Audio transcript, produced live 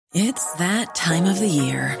It's that time of the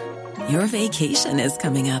year. Your vacation is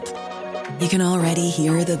coming up. You can already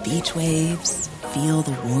hear the beach waves, feel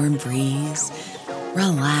the warm breeze,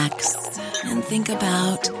 relax, and think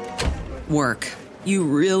about work. You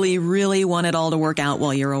really, really want it all to work out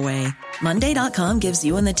while you're away. Monday.com gives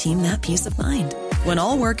you and the team that peace of mind. When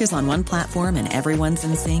all work is on one platform and everyone's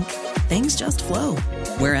in sync, things just flow.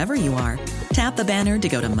 Wherever you are, tap the banner to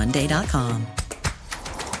go to Monday.com.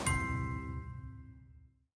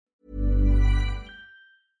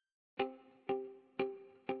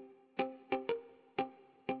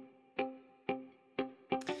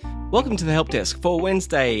 Welcome to the Help Desk for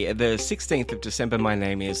Wednesday, the 16th of December. My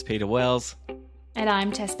name is Peter Wells. And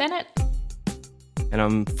I'm Tess Bennett. And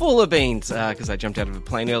I'm full of beans because I jumped out of a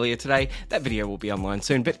plane earlier today. That video will be online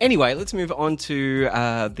soon. But anyway, let's move on to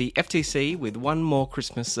the FTC with one more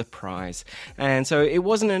Christmas surprise. And so it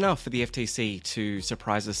wasn't enough for the FTC to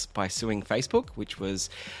surprise us by suing Facebook, which was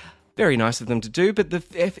very nice of them to do, but the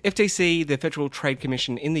FTC, the Federal Trade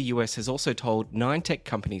Commission in the US, has also told 9 tech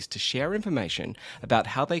companies to share information about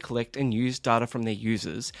how they collect and use data from their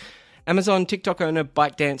users. Amazon, TikTok owner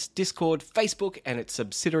ByteDance, Discord, Facebook and its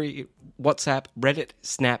subsidiary WhatsApp, Reddit,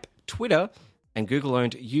 Snap, Twitter, and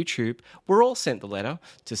Google-owned YouTube were all sent the letter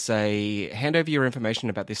to say, hand over your information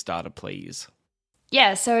about this data, please.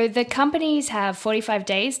 Yeah, so the companies have 45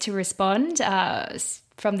 days to respond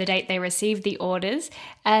from the date they received the orders,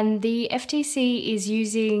 and the FTC is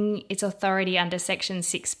using its authority under Section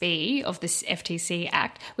 6B of this FTC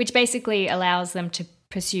Act, which basically allows them to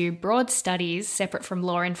pursue broad studies separate from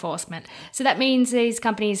law enforcement. So that means these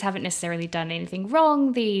companies haven't necessarily done anything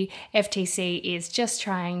wrong. The FTC is just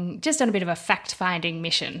on a bit of a fact-finding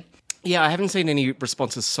mission. Yeah, I haven't seen any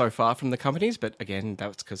responses so far from the companies, but again,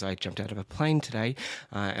 that's because I jumped out of a plane today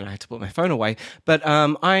and I had to put my phone away. But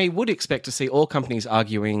I would expect to see all companies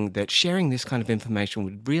arguing that sharing this kind of information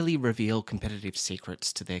would really reveal competitive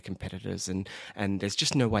secrets to their competitors, and there's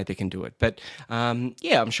just no way they can do it. But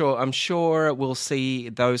yeah, I'm sure we'll see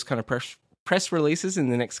those kind of press releases in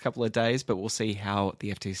the next couple of days, but we'll see how the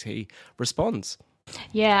FTC responds.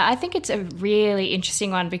 Yeah, I think it's a really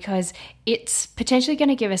interesting one because it's potentially going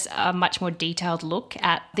to give us a much more detailed look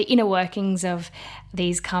at the inner workings of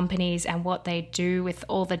these companies and what they do with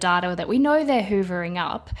all the data that we know they're hoovering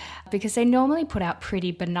up, because they normally put out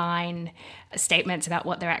pretty benign statements about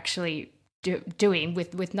what they're actually doing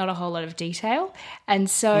with not a whole lot of detail. And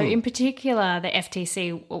so in particular, the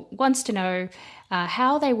FTC wants to know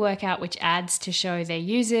how they work out which ads to show their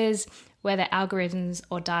users, whether algorithms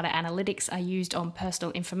or data analytics are used on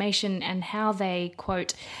personal information, and how they,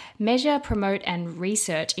 quote, measure, promote and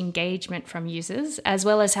research engagement from users, as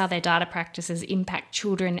well as how their data practices impact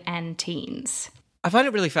children and teens. I find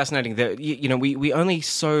it really fascinating that, we only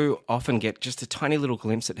so often get just a tiny little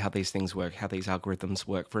glimpse at how these things work, how these algorithms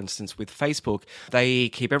work. For instance, with Facebook, they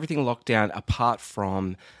keep everything locked down apart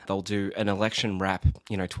from they'll do an election wrap,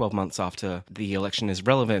 12 months after the election is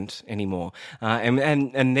relevant anymore.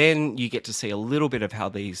 And then you get to see a little bit of how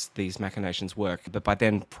these machinations work. But by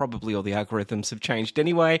then, probably all the algorithms have changed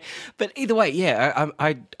anyway. But either way, yeah,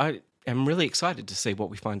 I am really excited to see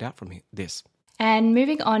what we find out from this. And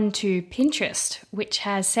moving on to Pinterest, which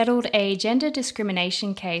has settled a gender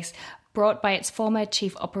discrimination case brought by its former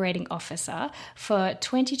chief operating officer for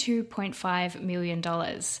 $22.5 million.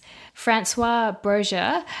 Francois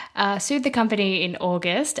Broger sued the company in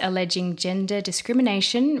August, alleging gender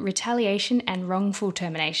discrimination, retaliation, and wrongful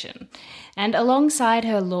termination. And alongside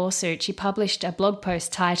her lawsuit, she published a blog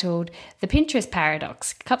post titled The Pinterest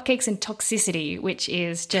Paradox, Cupcakes and Toxicity, which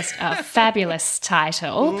is just a fabulous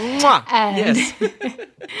title. Mwah! And, yes.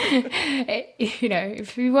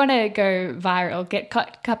 If you want to go viral, get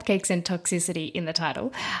Cupcakes and Toxicity in the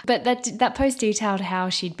title. But that post detailed how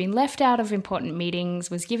she'd been left out of important meetings,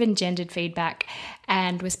 was given gendered feedback,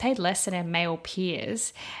 and was paid less than her male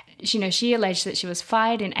peers. She alleged that she was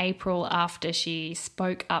fired in April after she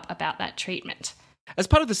spoke up about that treatment. As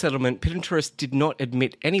part of the settlement, Pinterest did not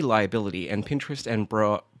admit any liability, and Pinterest and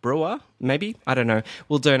Brewer, maybe, I don't know,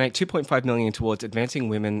 will donate $2.5 million towards advancing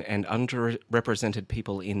women and underrepresented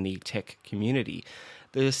people in the tech community.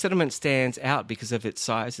 The settlement stands out because of its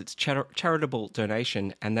size, its charitable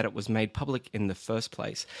donation, and that it was made public in the first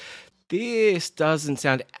place. This doesn't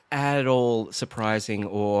sound at all surprising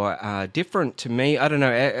or different to me. I don't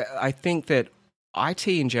know. I think that IT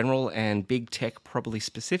in general and big tech probably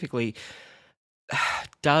specifically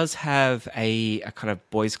does have a kind of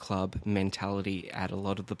boys club mentality at a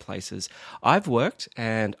lot of the places I've worked,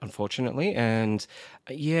 and unfortunately, and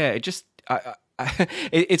yeah, it just...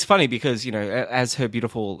 it's funny because, as her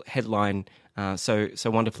beautiful headline so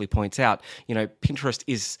wonderfully points out, Pinterest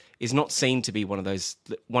is not seen to be one of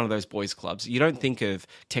those boys' clubs. You don't think of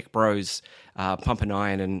tech bros pump an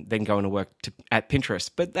iron and then going to work at Pinterest,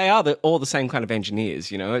 but they are all the same kind of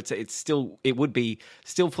engineers. It would be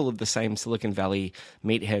still full of the same Silicon Valley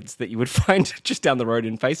meatheads that you would find just down the road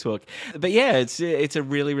in Facebook. But yeah, it's a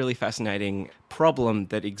really, really fascinating problem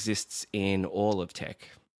that exists in all of tech.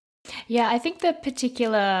 Yeah, I think the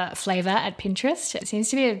particular flavour at Pinterest seems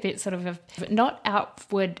to be a bit sort of not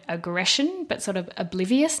outward aggression, but sort of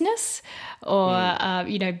obliviousness or,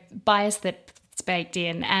 bias that's baked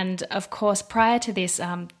in. And of course, prior to this,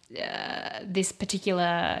 this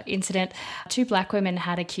particular incident, 2 black women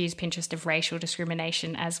had accused Pinterest of racial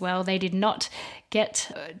discrimination as well. They did not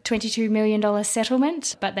get a $22 million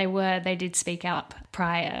settlement, but they did speak up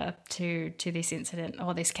prior to this incident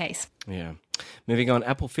or this case. Yeah. Moving on,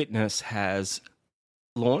 Apple Fitness has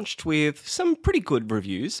launched with some pretty good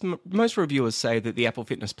reviews. Most reviewers say that the Apple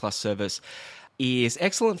Fitness Plus service is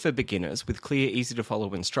excellent for beginners with clear,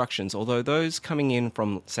 easy-to-follow instructions, although those coming in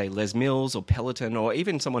from, say, Les Mills or Peloton or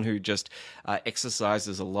even someone who just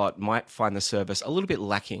exercises a lot might find the service a little bit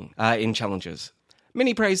lacking in challenges.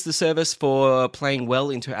 Many praise the service for playing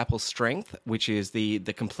well into Apple's strength, which is the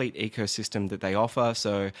complete ecosystem that they offer.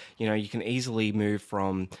 So, you can easily move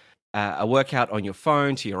from a workout on your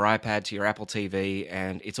phone to your iPad to your Apple TV,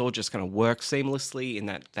 and it's all just going to work seamlessly in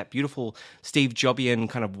that beautiful Steve Jobsian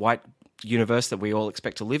kind of white universe that we all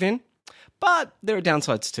expect to live in. But there are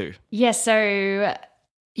downsides too. Yes, so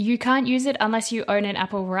you can't use it unless you own an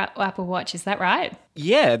Apple Watch. Is that right?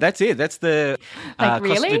 Yeah, that's it. That's the really?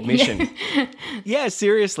 cost of admission. Yeah,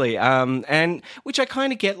 seriously. And which I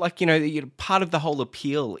kind of get, part of the whole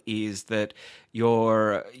appeal is that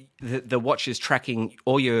the watch is tracking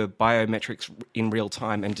all your biometrics in real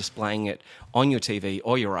time and displaying it on your TV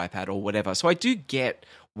or your iPad or whatever. So I do get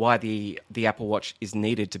why the Apple Watch is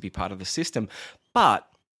needed to be part of the system. But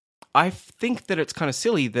I think that it's kind of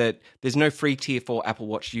silly that there's no free tier for Apple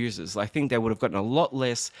Watch users. I think they would have gotten a lot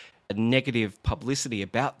less negative publicity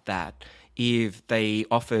about that if they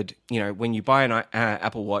offered, when you buy an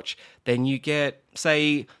Apple Watch, then you get,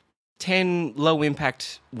 say, 10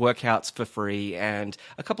 low-impact workouts for free and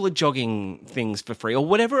a couple of jogging things for free or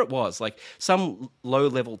whatever it was, like some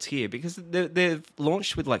low-level tier, because they've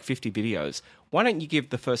launched with like 50 videos. Why don't you give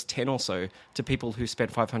the first 10 or so to people who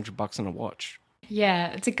spent $500 on a watch? Yeah,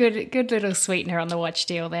 it's a good little sweetener on the watch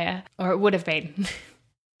deal there, or it would have been.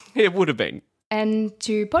 It would have been. And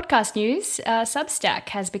to podcast news, Substack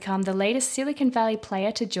has become the latest Silicon Valley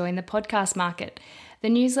player to join the podcast market. The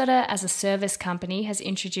newsletter as a service company has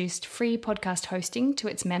introduced free podcast hosting to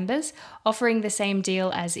its members, offering the same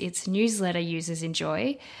deal as its newsletter users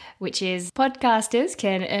enjoy, which is podcasters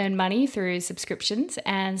can earn money through subscriptions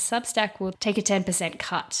and Substack will take a 10%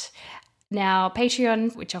 cut. Now,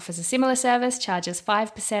 Patreon, which offers a similar service, charges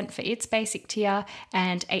 5% for its basic tier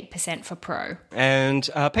and 8% for Pro. And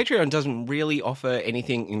Patreon doesn't really offer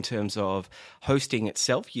anything in terms of hosting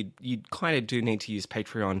itself. You kind of do need to use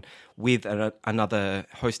Patreon with another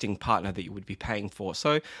hosting partner that you would be paying for.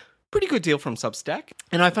 So, pretty good deal from Substack.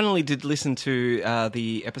 And I finally did listen to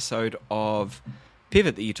the episode of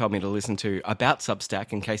Pivot that you told me to listen to about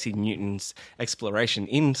Substack and Casey Newton's exploration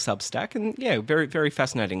in Substack. And yeah, very, very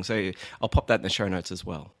fascinating. So I'll pop that in the show notes as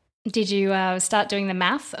well. Did you start doing the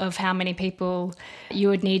math of how many people you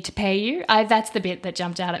would need to pay you? That's the bit that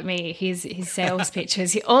jumped out at me. His sales pitch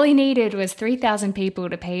was all he needed was 3,000 people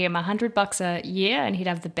to pay him $100 a year and he'd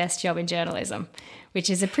have the best job in journalism, which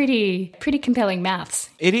is a pretty compelling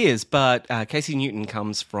maths. It is, but Casey Newton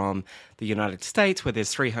comes from the United States where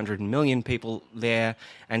there's 300 million people there.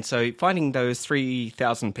 And so finding those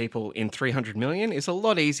 3,000 people in 300 million is a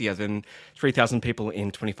lot easier than 3,000 people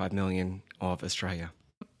in 25 million of Australia.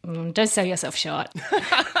 Don't sell yourself short.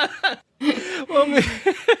 Well,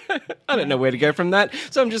 I don't know where to go from that.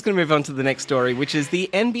 So I'm just going to move on to the next story, which is the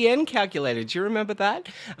NBN calculator. Do you remember that?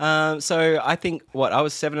 So I think, I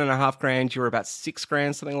was $7,500. You were about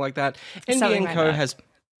 $6,000, something like that. NBN Co.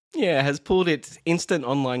 has pulled its instant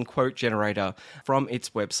online quote generator from its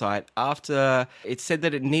website after it said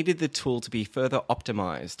that it needed the tool to be further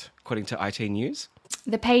optimized, according to IT News.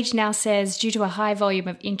 The page now says, due to a high volume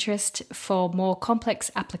of interest for more complex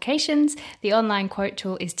applications, the online quote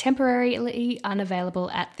tool is temporarily unavailable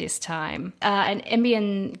at this time. An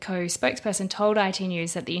NBN Co. spokesperson told IT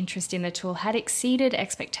News that the interest in the tool had exceeded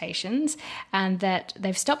expectations and that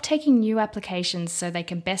they've stopped taking new applications so they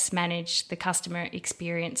can best manage the customer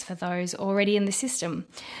experience for those already in the system.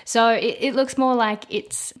 So it looks more like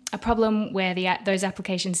it's a problem where those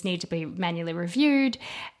applications need to be manually reviewed,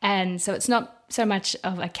 and so it's not so much much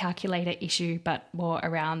of a calculator issue, but more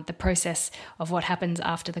around the process of what happens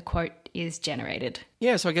after the quote is generated.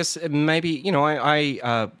 Yeah, so I guess maybe,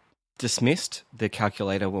 I dismissed the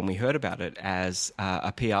calculator when we heard about it as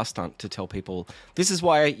a PR stunt to tell people this is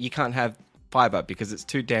why you can't have fibre because it's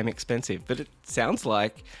too damn expensive. But it sounds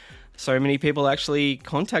like so many people actually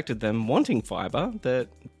contacted them wanting fibre that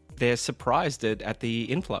they're surprised at the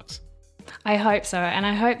influx. I hope so. And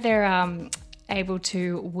I hope they're able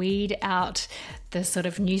to weed out the sort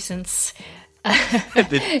of nuisance.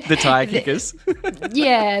 the tire kickers.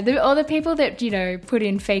 Or the people that, put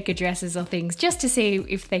in fake addresses or things just to see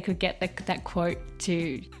if they could get that quote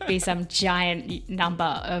to be some giant number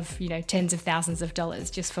of, tens of thousands of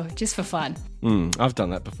dollars just for fun. I've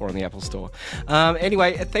done that before in the Apple Store.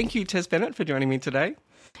 Anyway, thank you, Tess Bennett, for joining me today.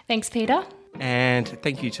 Thanks, Peter. And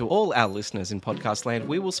thank you to all our listeners in podcast land.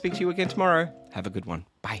 We will speak to you again tomorrow. Have a good one.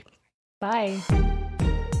 Bye. Bye.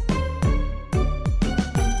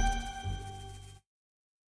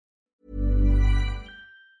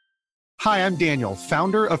 Hi, I'm Daniel,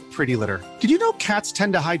 founder of Pretty Litter. Did you know cats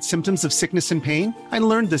tend to hide symptoms of sickness and pain? I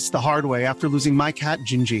learned this the hard way after losing my cat,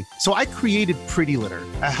 Gingy. So I created Pretty Litter,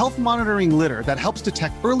 a health monitoring litter that helps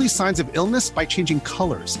detect early signs of illness by changing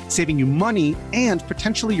colors, saving you money and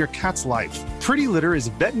potentially your cat's life. Pretty Litter is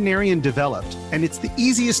veterinarian developed, and it's the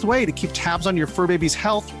easiest way to keep tabs on your fur baby's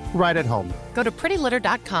health right at home. Go to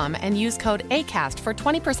prettylitter.com and use code ACAST for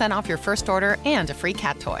 20% off your first order and a free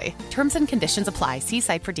cat toy. Terms and conditions apply. See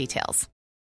site for details.